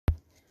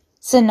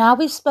So now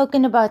we've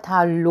spoken about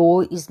how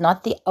law is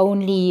not the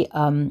only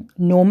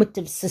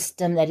normative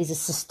system, that is a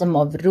system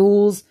of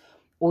rules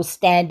or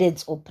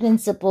standards or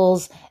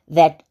principles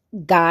that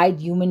guide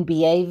human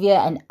behavior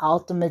and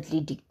ultimately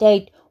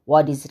dictate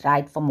what is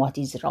right from what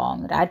is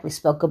wrong, right? We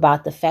spoke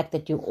about the fact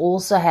that you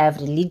also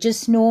have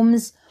religious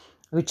norms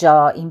which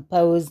are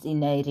imposed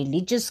in a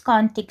religious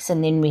context,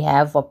 and then we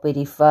have what we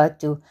refer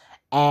to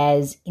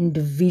as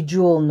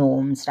individual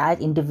norms, right?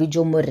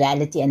 Individual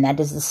morality, and that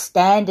is the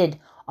standard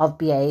of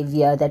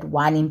behavior that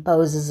one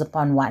imposes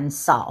upon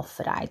oneself,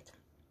 right?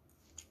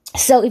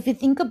 So if you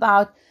think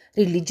about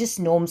religious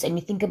norms and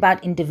we think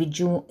about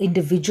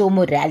individual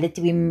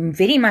morality, we're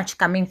very much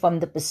coming from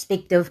the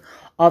perspective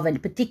of a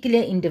particular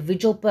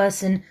individual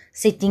person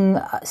setting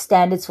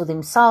standards for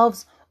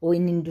themselves, or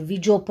an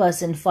individual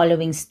person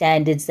following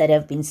standards that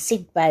have been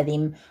set by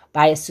them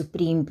by a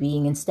supreme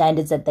being, and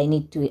standards that they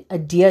need to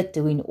adhere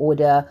to in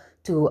order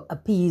to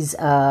appease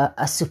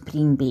a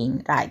supreme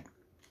being, right?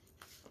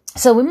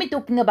 So when we're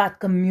talking about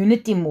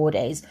community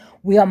mores,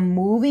 we are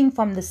moving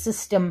from the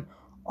system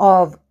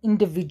of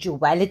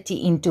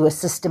individuality into a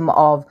system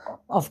of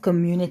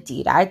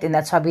community, right? And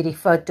that's why we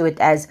refer to it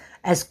as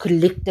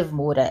collective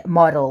models,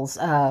 models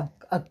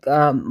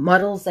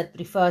that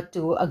refer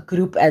to a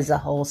group as a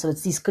whole. So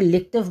it's these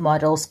collective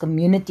models,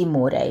 community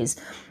mores.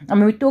 And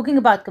when we're talking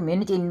about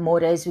community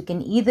mores, we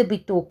can either be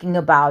talking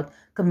about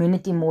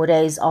community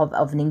mores of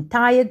an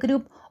entire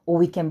group, or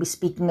we can be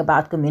speaking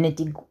about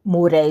community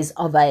mores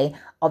of a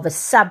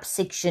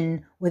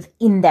subsection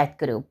within that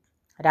group,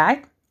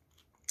 right?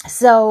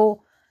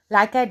 So,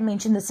 like I had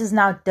mentioned, this is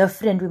now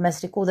different. We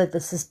must recall that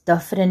this is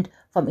different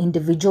from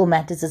individual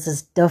matters. This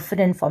is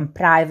different from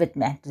private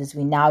matters.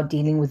 We're now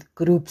dealing with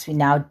groups. We're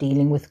now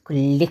dealing with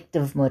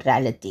collective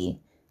morality.